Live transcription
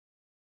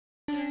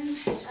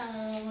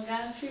I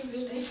got a few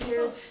visitors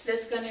here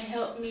that's going to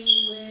help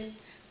me with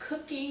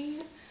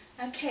cooking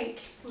a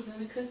cake. We're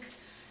going to cook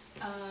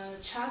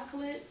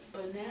chocolate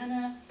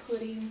banana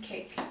pudding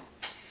cake.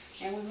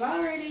 And we've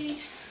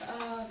already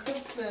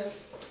cooked the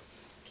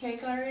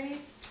cake already.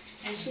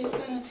 And she's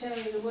going to tell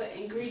you what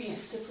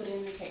ingredients to put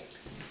in the cake.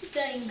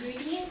 The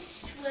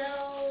ingredients,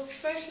 well,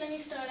 first let me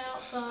start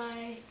out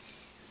by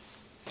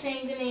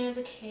saying the name of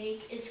the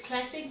cake. It's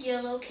classic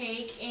Jell-O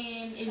cake,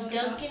 and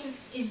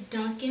it's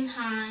Duncan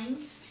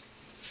Hines.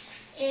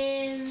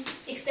 And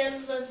instead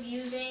of us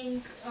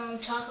using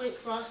chocolate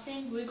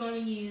frosting, we're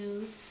going to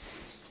use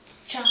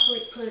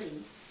chocolate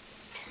pudding.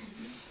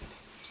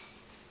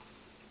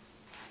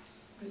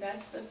 And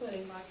that's the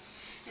pudding box.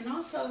 And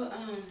also,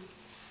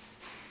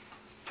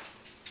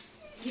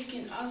 you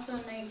can also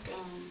make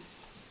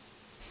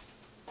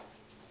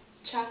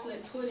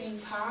chocolate pudding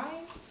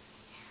pie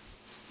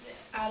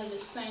out of the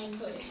same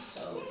pudding.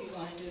 So if you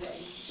want to do that,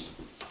 you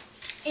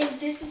can. And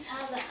this is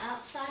how the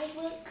outside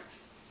look.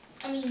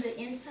 I mean the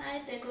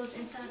inside that goes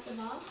inside the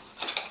box.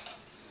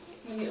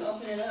 When you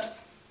open it up,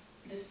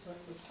 this is what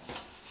it looks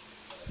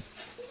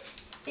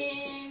like.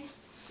 And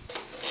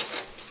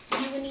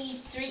you will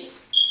need three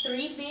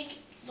big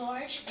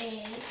large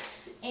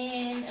eggs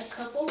and a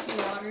cup of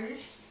water.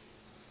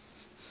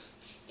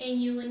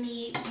 And you will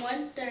need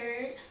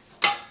 1/3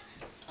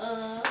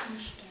 of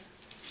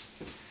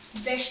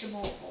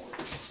vegetable oil.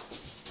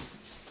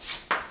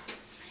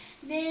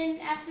 Then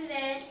after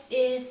that,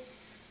 if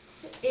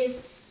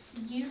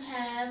you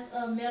have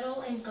a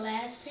metal and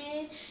glass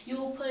pan, you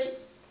will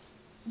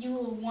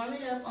warm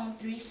it up on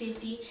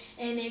 350,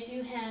 and if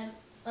you have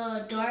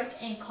a dark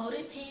and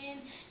coated pan,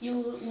 you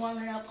will warm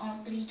it up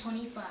on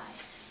 325.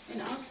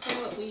 And also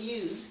what we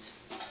used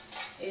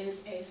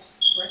is a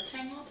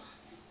rectangle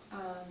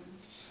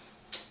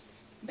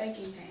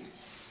baking pan,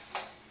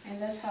 and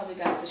that's how we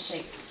got the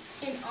shape.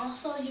 And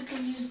also you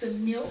can use the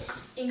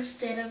milk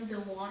instead of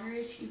the water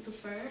if you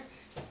prefer.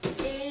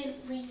 And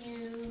we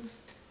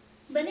used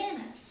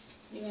bananas.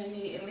 You're gonna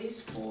need at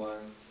least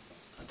 4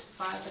 to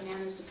 5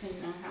 bananas,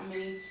 depending on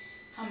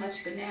how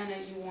much banana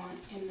you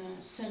want in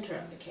the center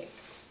of the cake.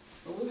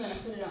 But we're gonna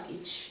put it on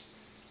each.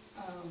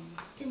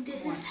 And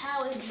this is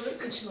how it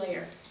looks each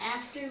layer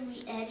after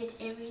we added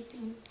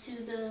everything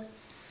to the.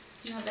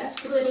 Now that's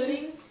the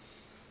pudding,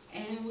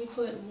 and we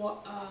put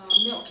milk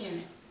in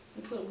it.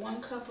 We put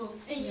 1 cup of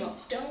and milk.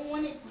 You don't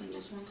want it.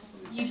 Just 1 cup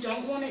of milk. You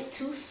don't want it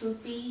too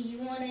soupy. You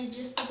want it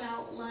just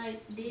about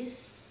like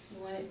this.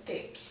 You want it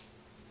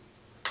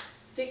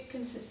thick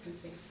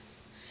consistency.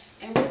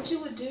 And what you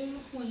would do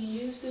when you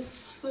use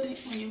this pudding,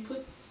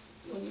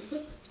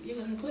 you're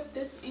gonna put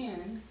this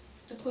in,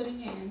 the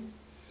pudding in,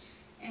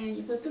 and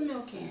you put the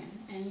milk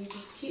in, and you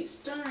just keep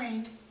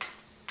stirring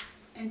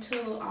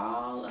until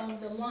all of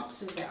the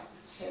lumps is out.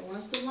 Okay,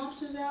 once the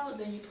lumps is out,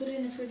 then you put it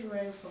in the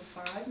refrigerator for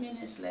 5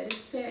 minutes, let it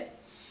set,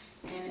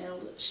 and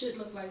it should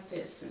look like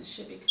this, and it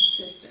should be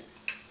consistent.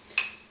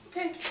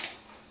 Okay,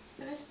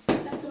 that's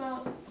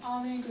about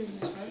all the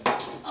ingredients, right?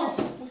 Oh,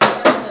 we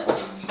forgot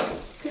the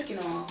cooking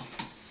oil,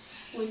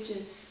 which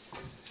is,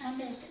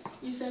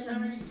 you said it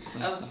already?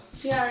 Oh,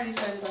 she already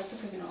told you about the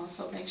cooking oil,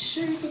 so make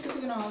sure you put the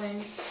cooking oil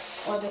in,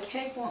 or the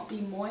cake won't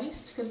be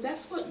moist, because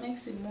that's what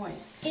makes it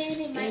moist.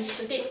 And it might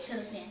stick to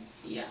the pan.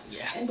 Yeah.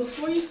 And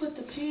before you put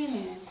the pan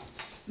in,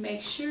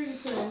 make sure you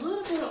put a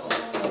little bit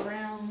of oil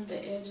around the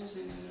edges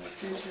and in the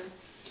center,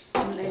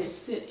 and let it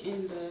sit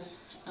in the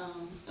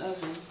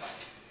oven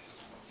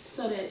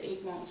so that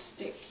it won't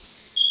stick.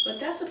 But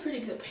that's a pretty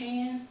good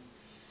pan,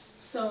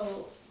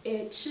 so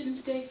it shouldn't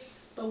stick.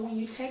 But when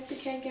you take the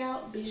cake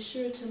out, be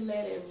sure to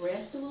let it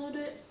rest a little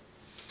bit,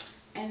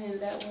 and then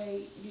that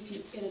way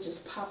it'll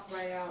just pop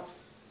right out.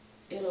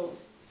 It'll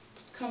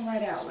come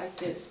right out like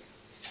this.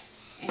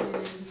 And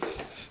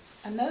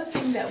another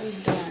thing that we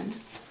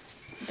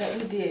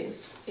did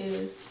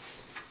is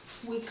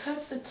we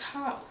cut the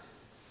top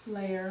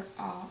layer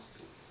off.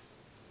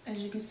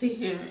 As you can see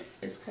here,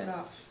 it's cut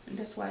off, and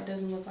that's why it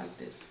doesn't look like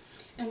this.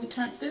 And we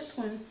turned this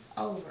one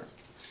over.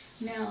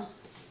 Now,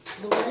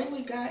 the way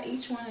we got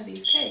each one of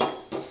these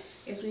cakes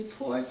is we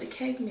poured the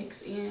cake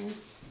mix in.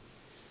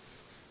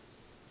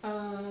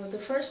 The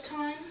first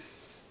time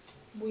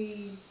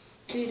we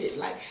did it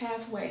like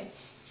halfway.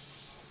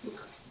 We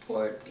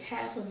poured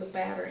half of the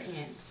batter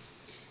in,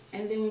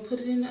 and then we put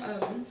it in the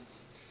oven,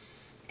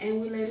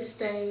 and we let it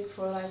stay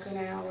for like an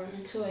hour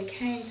until it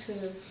came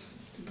to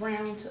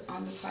brown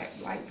on the top,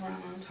 light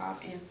brown on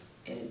top,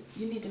 and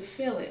you need to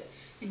feel it,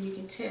 and you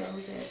can tell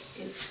that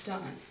it's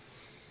done.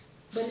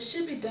 But it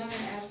should be done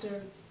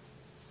after,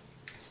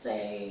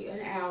 say,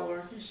 an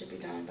hour. It should be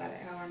done about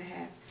an hour and a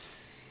half.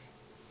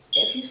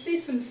 If you see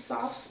some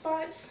soft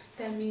spots,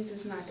 that means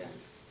it's not done.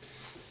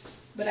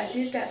 But I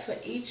did that for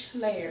each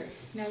layer.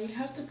 Now you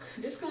have to,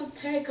 this is going to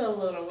take a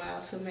little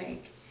while to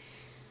make.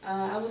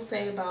 I would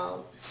say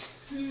about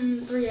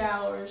 3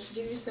 hours.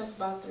 Give yourself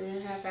about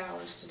 3.5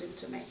 hours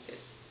to make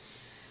this.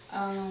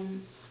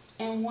 And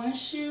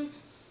once you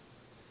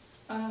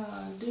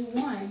do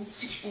one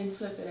and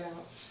flip it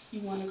out.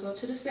 You want to go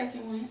to the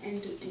second one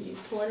and you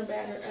pour the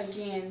batter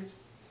again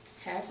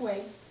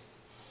halfway,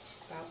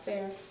 about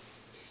there,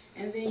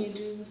 and then you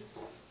do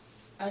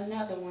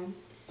another one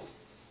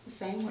the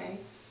same way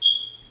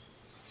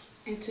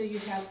until you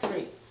have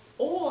 3.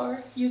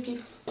 Or you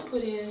can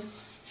put in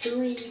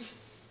 3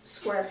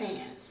 square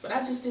pans, but I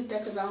just did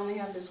that because I only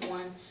have this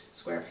one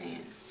square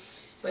pan.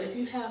 But if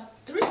you have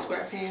 3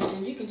 square pans,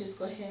 then you can just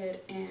go ahead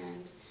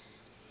and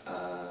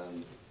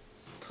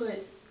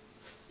put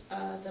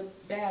the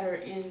batter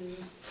in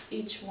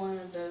each one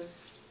of the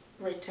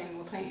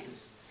rectangular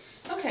pans.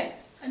 Okay,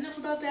 enough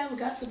about that. We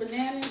got the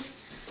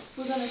bananas.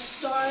 We're going to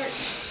start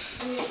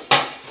with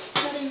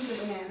cutting the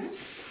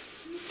bananas.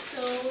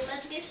 So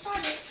let's get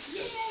started.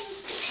 Yeah,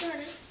 let's get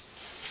started.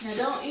 Now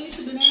don't eat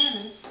the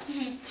bananas.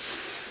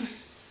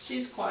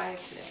 She's quiet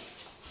today.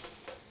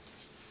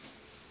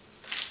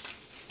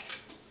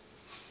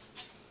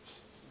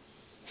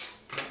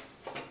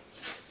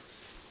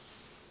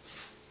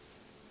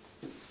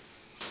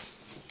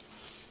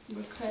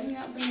 We're cutting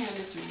up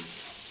bananas now.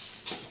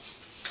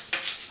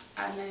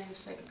 I made a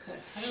mistake and cut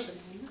her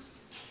bananas.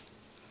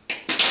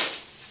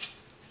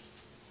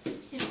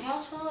 And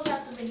also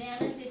about the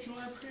bananas, if you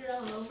want to put it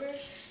all over,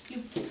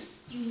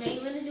 you may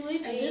want to do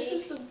it big. And this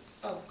is the,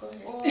 oh, go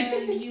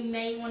ahead. Or you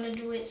may want to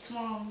do it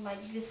small,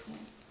 like this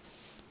one.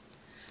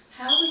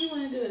 However you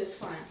want to do it is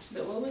fine.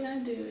 But what we're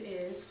going to do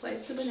is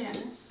place the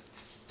bananas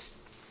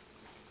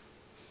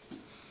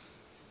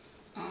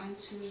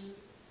onto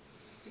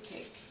the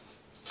cake.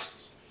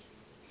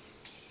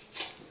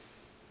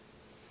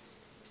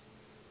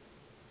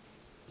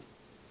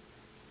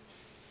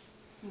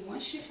 And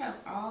once you have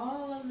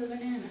all of the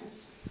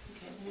bananas,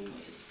 okay,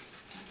 anyways,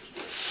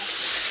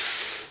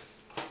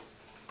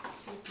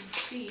 so you can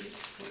see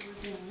what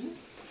we're doing.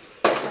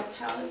 That's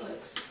how it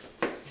looks.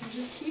 You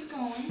just keep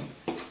going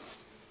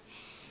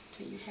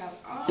till you have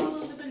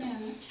all of the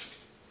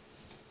bananas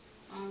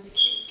on the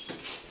cake.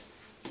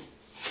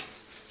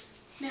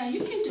 Now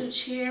you can do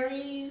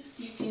cherries,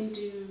 you can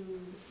do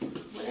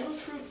whatever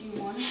fruit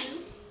you want to do,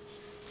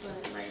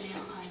 but right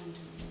now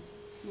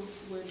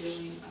we're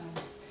doing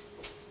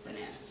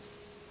bananas.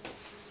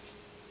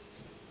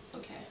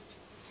 Okay.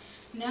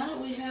 Now that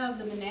we have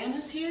the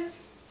bananas here,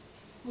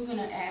 we're going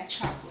to add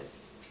chocolate.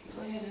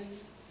 Go ahead and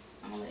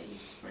I'm going to let you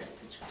spread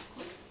the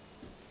chocolate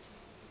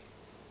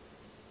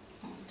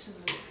onto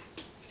the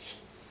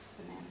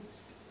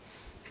bananas.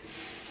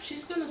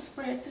 She's going to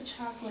spread the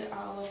chocolate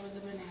all over the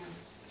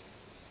bananas.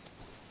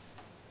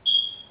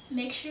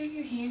 Make sure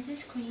your hands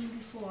is clean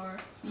before.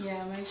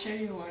 Yeah, make sure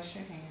you wash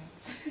your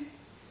hands.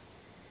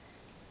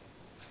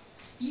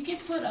 You can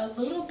put a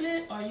little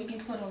bit or you can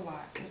put a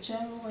lot,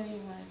 whichever way you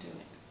want to do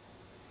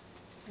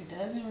it. It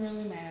doesn't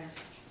really matter.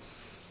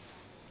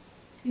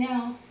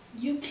 Now,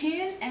 you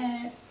can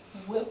add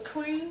whipped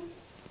cream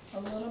a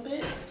little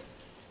bit,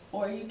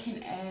 or you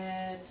can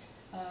add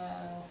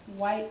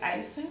white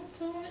icing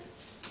to it,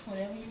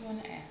 whatever you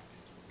want to add.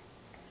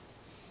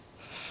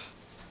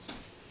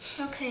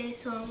 Okay,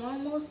 so I'm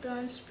almost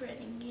done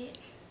spreading it.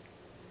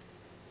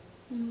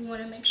 You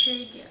want to make sure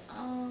you get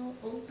all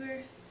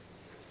over.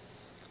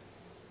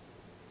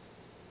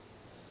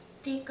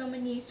 I think I'm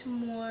going to need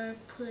some more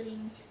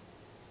pudding.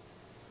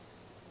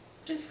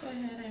 Just go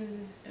ahead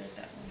and do it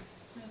that way.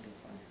 That'll be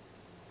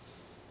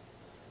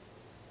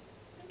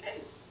fine.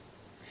 Okay.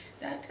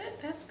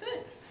 That's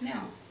good.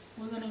 Now,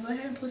 we're going to go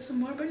ahead and put some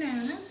more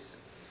bananas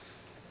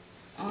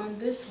on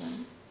this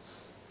one.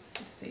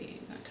 Let's see,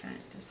 I'm going to turn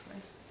it this way.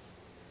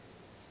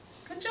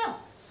 Good job.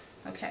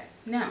 Okay,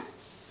 now,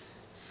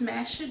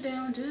 smash it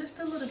down just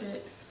a little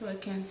bit so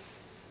it can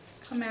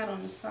come out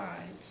on the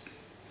sides.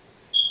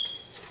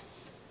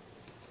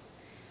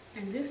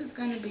 And this is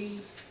going to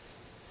be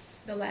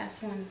the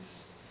last one.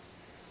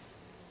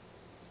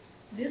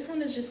 This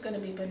one is just going to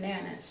be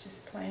bananas,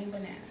 just plain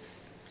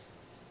bananas.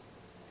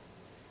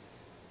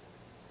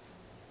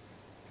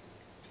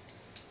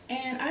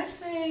 And I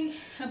say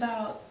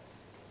about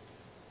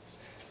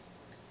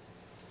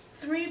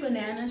 3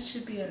 bananas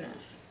should be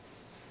enough.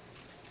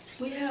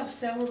 We have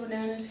several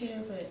bananas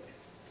here, but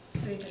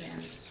 3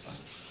 bananas is fine.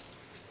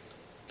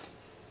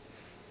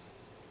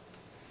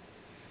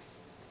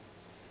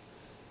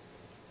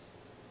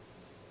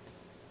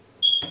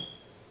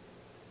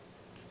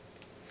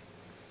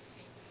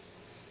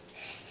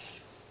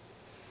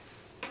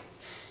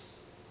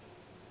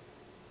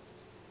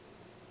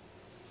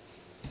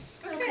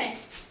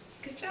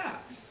 Good job.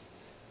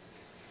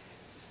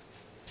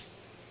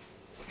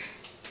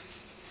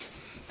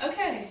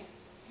 Okay.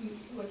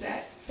 Was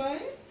that fun?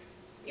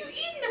 You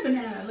eating a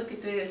banana. Look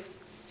at this.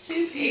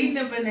 She's eating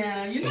a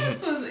banana. You're not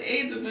supposed to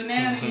eat the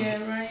banana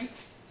yet, right?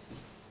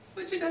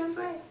 What you gonna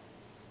say?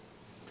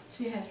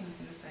 She has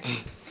nothing to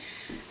say.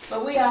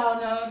 But we all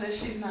know that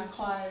she's not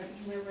quiet.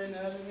 Remember in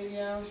the other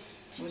video?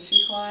 Was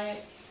she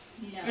quiet?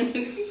 No.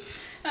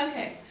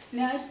 Okay.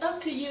 Now it's up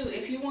to you.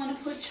 If you want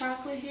to put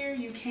chocolate here,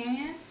 you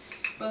can.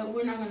 But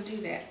we're not going to do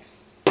that.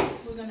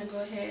 We're going to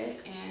go ahead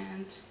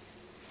and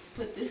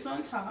put this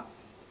on top.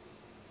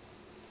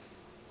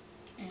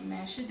 and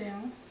mash it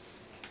down.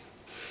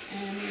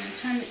 And I'm going to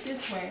turn it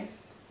this way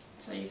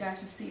so you guys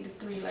can see the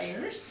 3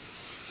 layers.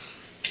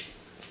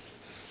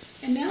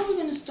 And now we're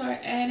going to start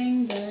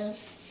adding the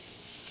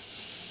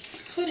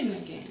pudding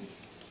again.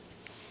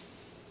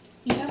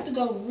 You have to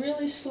go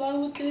really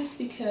slow with this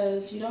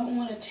because you don't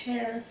want to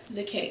tear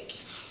the cake.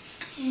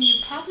 And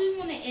you probably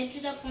want to edge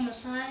it up on the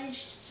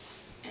sides.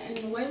 And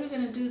the way we're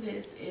going to do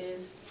this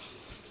is,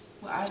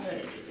 well, I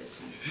better do this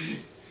one.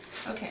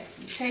 Okay,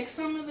 you take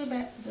some of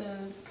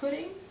the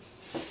pudding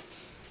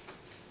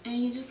and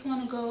you just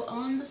want to go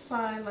on the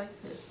side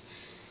like this.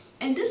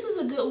 And this is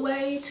a good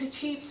way to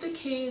keep the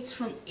kids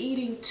from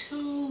eating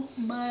too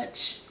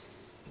much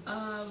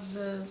of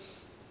the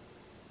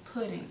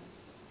pudding.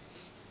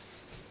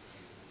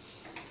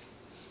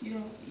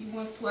 You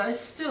want, well, it's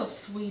still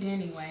sweet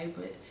anyway,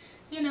 but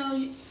you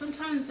know,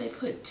 sometimes they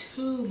put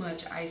too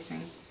much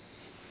icing.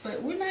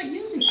 But we're not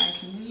using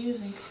icing, we're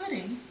using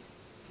pudding,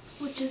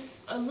 which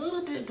is a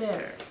little bit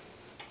better.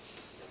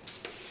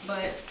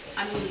 But,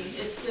 I mean,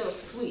 it's still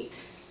sweet,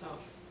 so.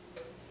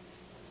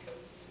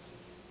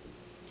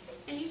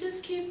 And you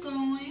just keep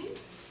going.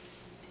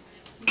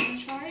 You want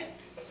to try it?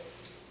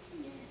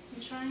 Yes.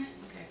 You trying it?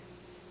 Okay.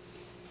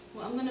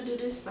 Well, I'm going to do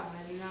this side,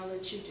 and I'll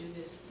let you do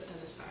the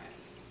other side.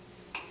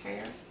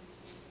 Fair?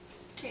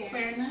 Fair.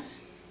 Fair enough?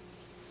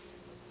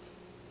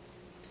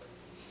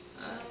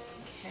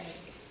 Okay.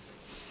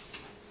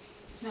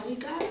 Now we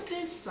got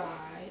this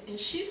side, and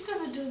she's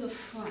going to do the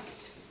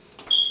front.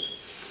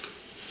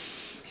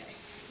 Okay,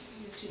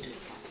 let you do the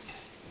front.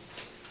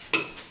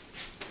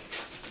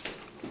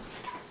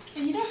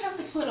 And you don't have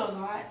to put a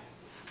lot.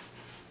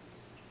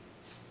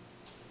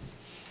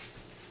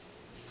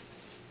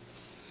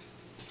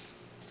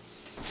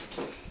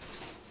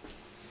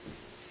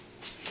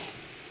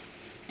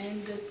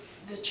 And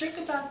the trick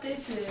about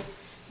this is,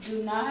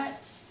 do not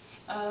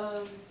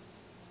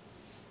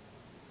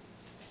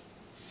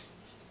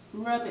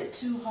rub it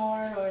too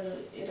hard, or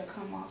it'll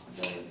come off.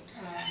 The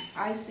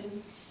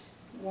icing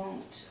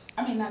won't,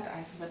 I mean not the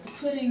icing, but the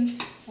pudding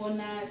will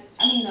not,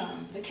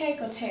 the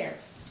cake will tear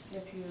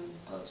if you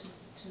go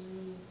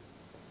too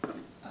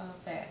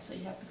fast. So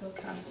you have to go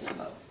kind of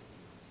slow.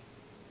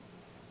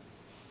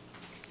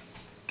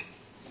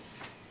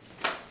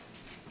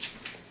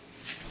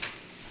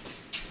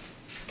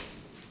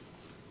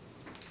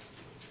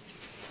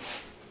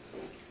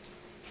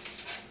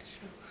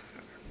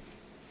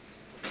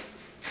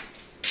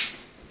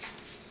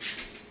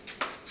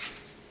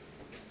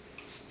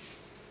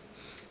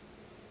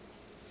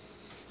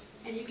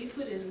 And you can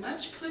put as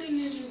much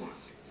pudding as you want.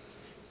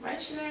 Right,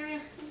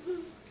 Shanaria?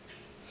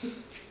 Mm-hmm.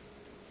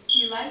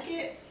 You like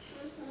it?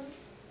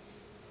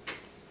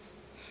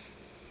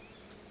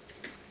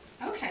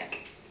 Mm-hmm. Okay.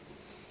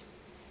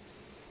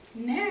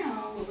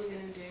 Now what we're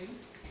going to do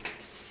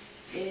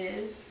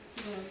is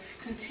we'll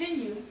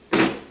continue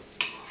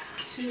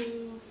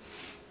to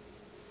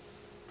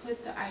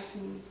put the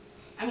icing,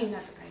 not the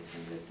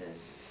icing, but the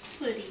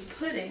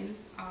pudding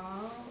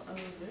all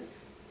over.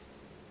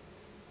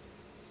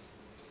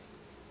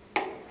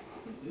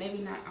 Maybe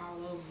not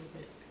all over,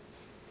 but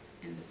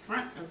in the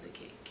front of the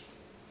cake.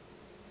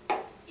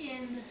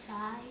 And the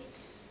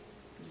sides.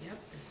 Yep,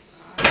 the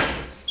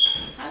sides.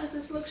 How does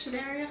this look,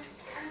 Shadaria?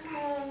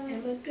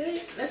 It look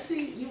good? Let's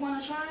see. You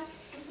want to try?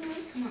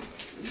 Mm-hmm. Come on.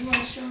 You want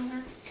to show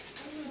her?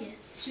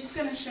 Yes. She's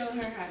going to show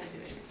her how to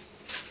do it.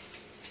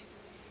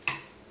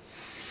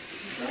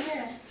 Go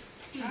ahead.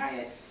 Try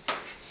it.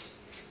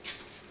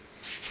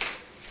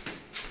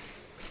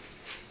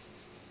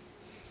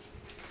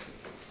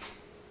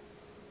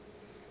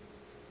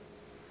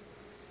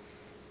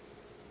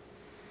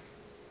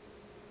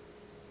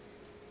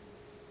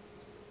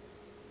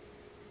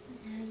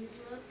 Now you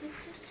rub it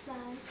to the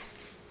side.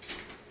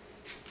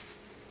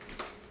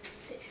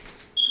 There.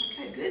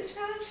 Okay, good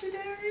job,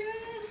 Shadaria.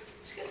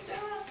 Good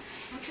job.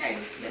 Okay,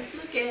 let's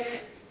look at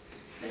it.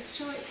 Let's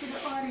show it to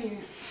the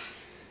audience.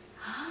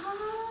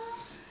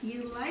 Ah,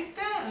 you like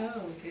that?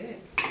 Oh, good.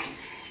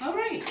 All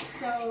right,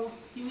 so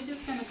you were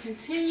just going to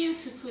continue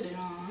to put it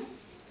on.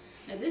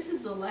 Now this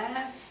is the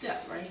last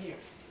step right here.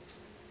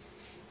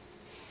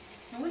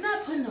 And we're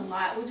not putting a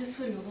lot, we're just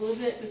putting a little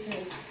bit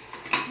because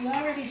we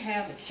already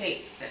have a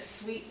cake that's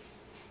sweet.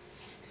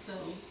 So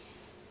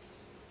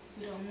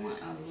we don't want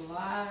a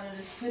lot of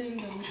this pudding,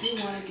 but we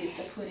do want to get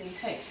the pudding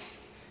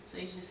taste. So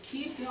you just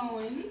keep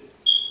going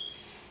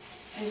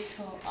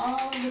until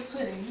all the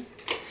pudding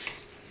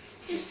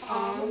is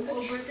all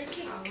over the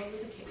cake. All over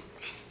the cake.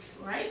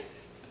 Right?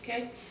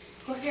 Okay?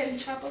 Go ahead and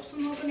chop up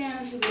some more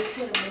bananas. We're going to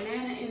put a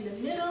banana in the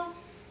middle.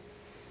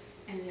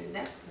 And then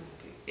that's going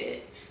to be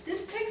it.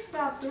 This takes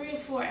about 3 or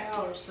 4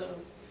 hours, so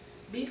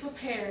be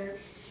prepared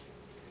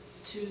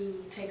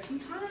to take some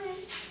time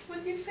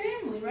with your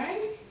family,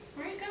 right?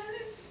 Right,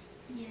 guys?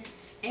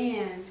 Yes.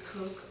 And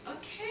cook a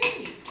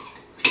cake.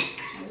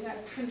 Now we got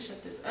to finish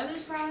up this other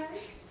side.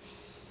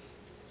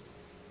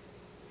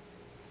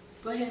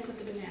 Go ahead and put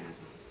the bananas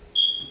on.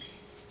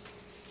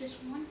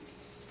 Just one.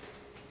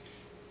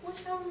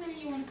 However many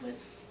you want to put.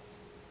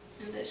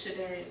 And let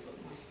Shadaria put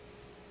one.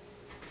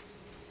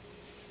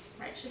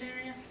 Right correction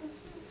area?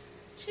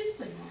 She's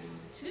putting one on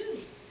too.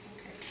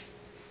 Okay.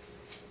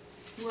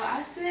 Well,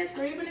 I said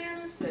 3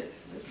 bananas, but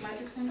looks like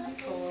it's gonna be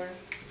 4.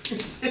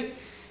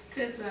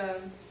 Cause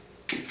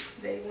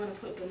they want to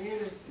put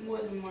bananas more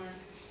than one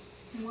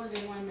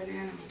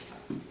banana on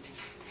top.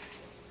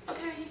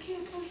 Okay, you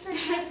can't put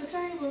it at the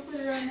table. Put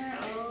it on there.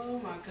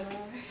 Oh my God.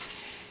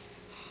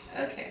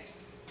 Okay.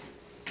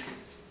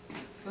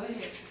 Go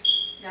ahead.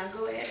 Y'all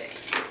go at it.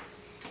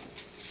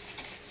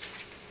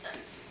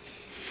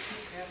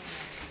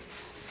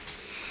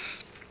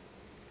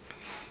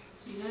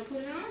 You gonna put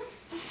it on?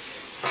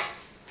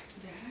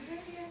 There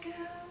you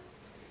go.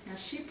 Now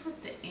she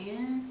put the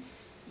end.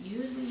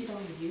 Usually you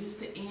don't use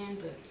the end,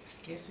 but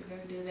guess we're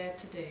gonna do that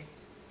today.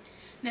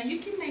 Now you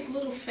can make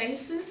little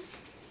faces.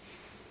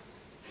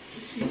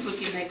 Let's see if we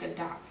can make a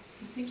dot.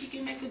 You think you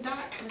can make a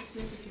dot? Let's see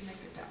if we can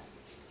make a dot.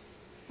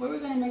 Where are we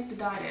gonna make the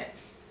dot at?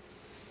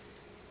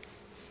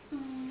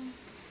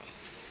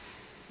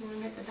 Want to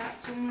make a dot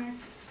somewhere?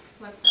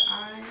 Like the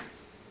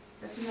eyes?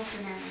 That's enough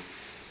bananas.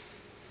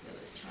 Okay,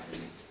 let's try to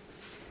make.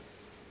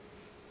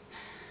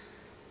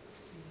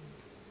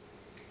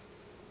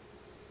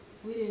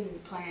 We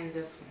didn't plan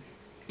this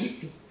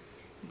one.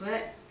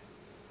 But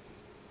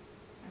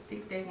I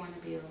think they want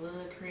to be a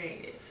little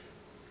creative.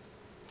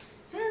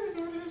 There we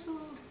go, there's a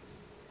little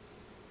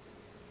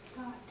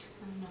dot.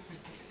 I don't know if I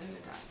get the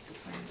other dot at the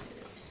same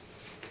time.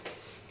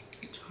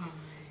 Try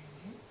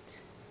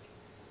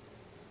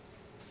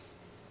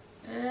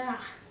it.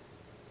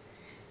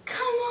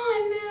 Come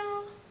on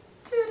now.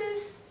 Do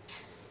this.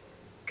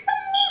 Come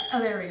on. Oh,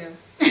 there we go.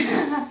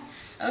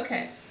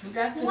 Okay, we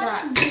got the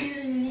dot.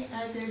 Bigger than the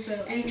other,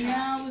 but and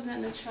now we're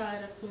going to try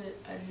to put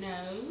a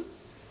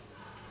nose.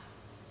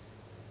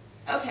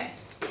 Okay.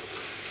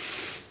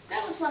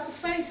 That looks like a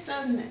face,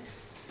 doesn't it?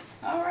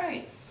 All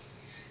right.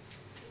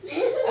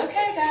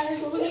 Okay,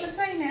 guys, what we're going to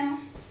say now.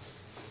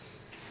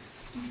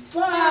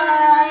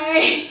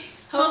 Bye.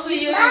 Hopefully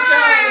you enjoyed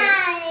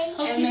it.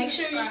 And make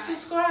sure you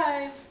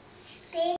subscribe.